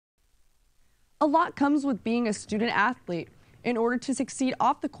A lot comes with being a student athlete. In order to succeed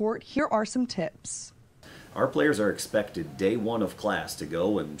off the court, here are some tips. Our players are expected day one of class to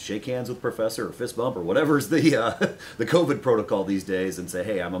go and shake hands with professor or fist bump or whatever's the the COVID protocol these days and say,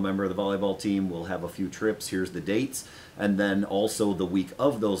 hey, I'm a member of the volleyball team. We'll have a few trips. Here's the dates. And then also the week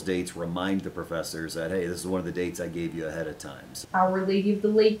of those dates, remind the professors that, hey, this is one of the dates I gave you ahead of time. Our Lady of the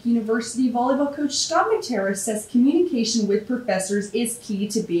Lake University volleyball coach Scott McTerra says communication with professors is key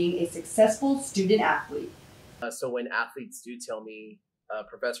to being a successful student athlete. So when athletes do tell me,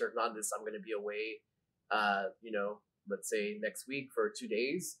 Professor Hernandez, I'm going to be away, let's say next week for 2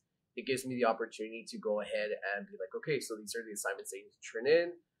 days, it gives me the opportunity to go ahead and be like, okay, so these are the assignments that you need to turn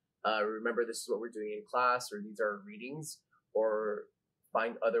in. Remember, this is what we're doing in class, or these are readings, or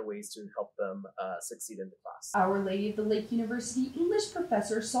find other ways to help them succeed in the class. Our Lady of the Lake University English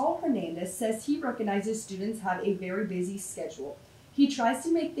professor Saul Hernandez says he recognizes students have a very busy schedule. He tries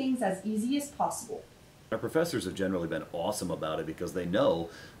to make things as easy as possible. Our professors have generally been awesome about it because they know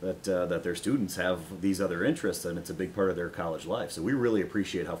that their students have these other interests and it's a big part of their college life. So we really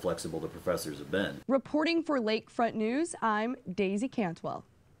appreciate how flexible the professors have been. Reporting for Lakefront News, I'm Daisy Cantwell.